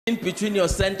in between your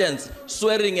sentence,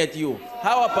 swearing at you.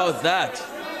 How about that?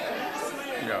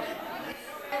 Yeah.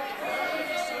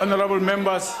 Honorable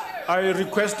members, I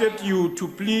requested you to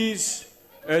please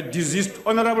desist.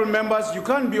 Honorable members, you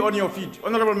can't be on your feet.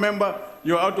 Honorable member,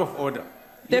 you're out of order.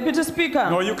 Deputy Speaker.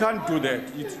 No, you can't do that.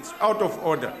 It's out of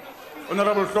order.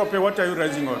 Honorable Hlope, what are you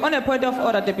raising on? On a point of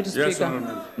order, Deputy Speaker. Yes,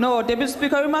 Honorable. No, Deputy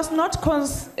Speaker, we must not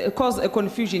cause a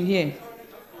confusion here.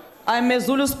 I'm a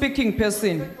Zulu-speaking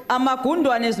person.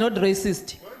 Amagundwane is not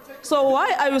racist. So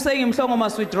why are you saying Mhlongo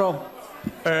must withdraw?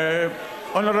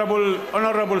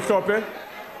 Honorable Hlope,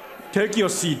 take your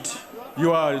seat.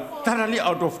 You are thoroughly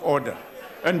out of order.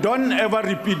 And don't ever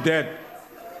repeat that.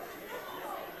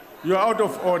 You are out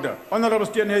of order. Honorable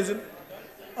Steenhuisen.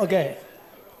 Okay.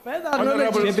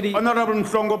 Honorable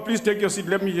Mhlongo, please take your seat.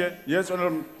 Let me hear. Yes,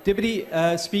 Honorable. Deputy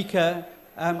Speaker,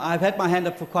 I've had my hand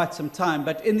up for quite some time,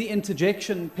 but in the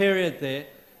interjection period there,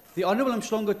 the Honourable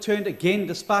Mhlongo turned again,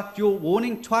 despite your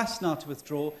warning twice now to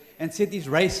withdraw, and said these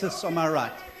racists on my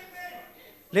right.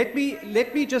 Let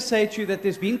me just say to you that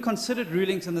there's been considered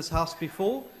rulings in this House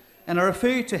before, and I refer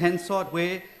you to Hansard,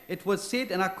 where it was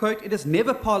said, and I quote, "It is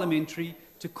never parliamentary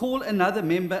to call another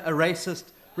member a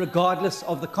racist regardless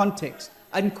of the context,"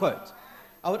 unquote.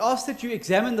 I would ask that you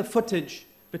examine the footage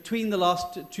between the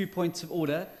last 2 points of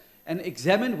order and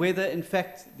examine whether, in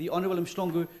fact, the Honourable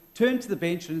Mhlongo turned to the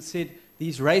bench and said,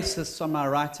 "These racists on my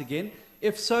right again."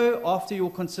 If so, after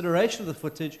your consideration of the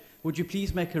footage, would you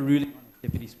please make a ruling,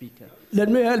 Deputy Speaker? Let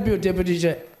me help you, Deputy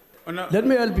Chair. Let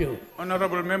me help you.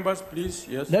 Honourable members, please.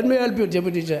 Yes. Let me help you,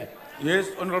 Deputy Chair. Yes,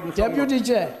 Honourable Mhlongo. Deputy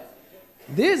Chair,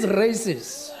 these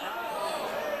racists,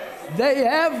 they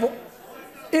have,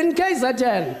 in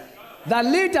KZN, the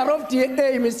leader of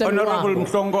DA, Mr. Honourable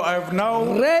Mhlongo, I have now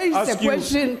raised a asked you,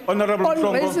 question Honourable on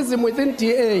Mhlongo. racism within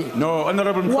DA. No,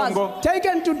 Honourable Mhlongo. Was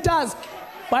taken to task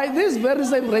by these very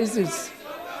same racists.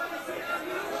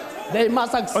 They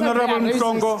must accept Honourable they are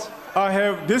Mhlongo,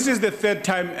 racist. this is the third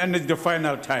time and it's the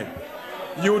final time.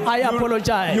 I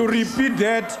apologize. You repeat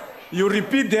that.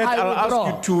 I'll ask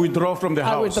you to withdraw from the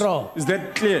House. I withdraw. Is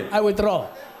that clear? I withdraw.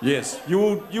 Yes.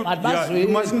 You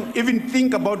mustn't even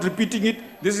think about repeating it.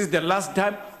 This is the last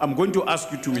time. I'm going to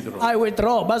ask you to withdraw. I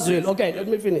withdraw, Basil. Okay, let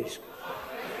me finish.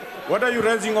 What are you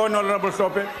raising on, Honourable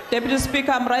Hlope? Deputy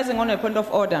Speaker, I'm rising on a point of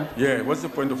order. Yeah, what's the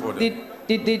point of order?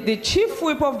 The chief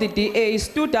whip of the DA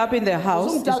stood up in the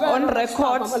House, is on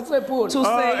record to say...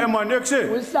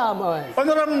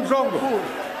 Honourable Mhlongo.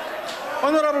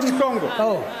 Honourable Mhlongo.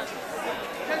 Oh.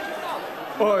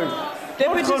 Oh.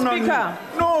 Deputy Speaker.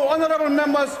 No, honourable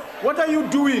members, what are you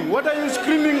doing? What are you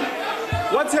screaming?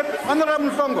 What's happening? Honourable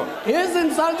Mhlongo. He's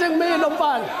insulting me,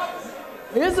 Lompan.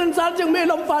 He's insulting me,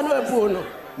 Lompan.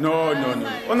 No.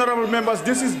 Honourable members,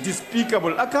 this is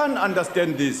despicable. I can't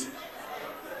understand this.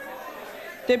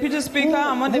 Deputy Speaker,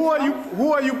 I'm on the floor.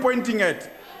 Who are you pointing at?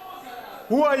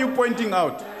 Who are you pointing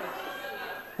out?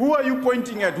 Who are you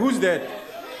pointing at? Who's that?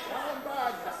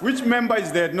 Which member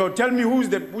is that? No, tell me who's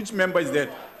that. Which member is that?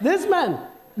 This man.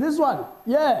 This one.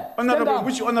 Yeah. Honourable,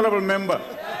 which honourable member?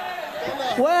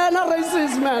 We're not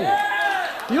racist, man.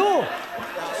 You.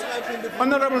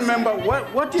 Honourable member,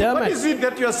 what is it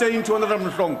that you are saying to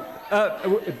Honourable Mhlongo?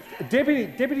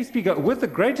 Deputy Speaker, with the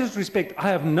greatest respect, I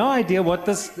have no idea what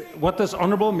this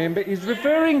honourable member is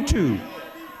referring to.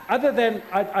 Other than,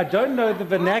 I don't know the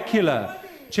vernacular,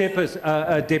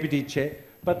 Deputy Chair,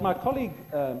 but my colleague,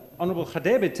 Honourable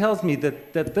Khadebe, tells me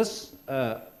that this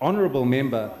honourable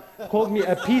member called me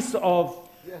a piece of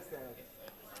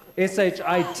shit.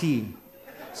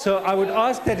 So I would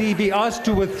ask that he be asked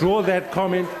to withdraw that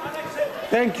comment.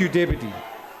 Thank you, Deputy.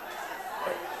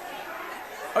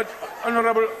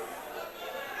 Honourable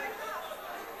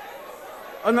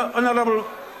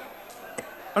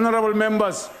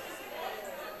members,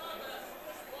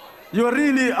 you are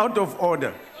really out of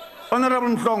order.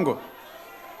 Honourable Mhlongo,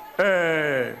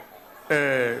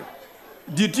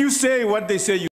 did you say what they say you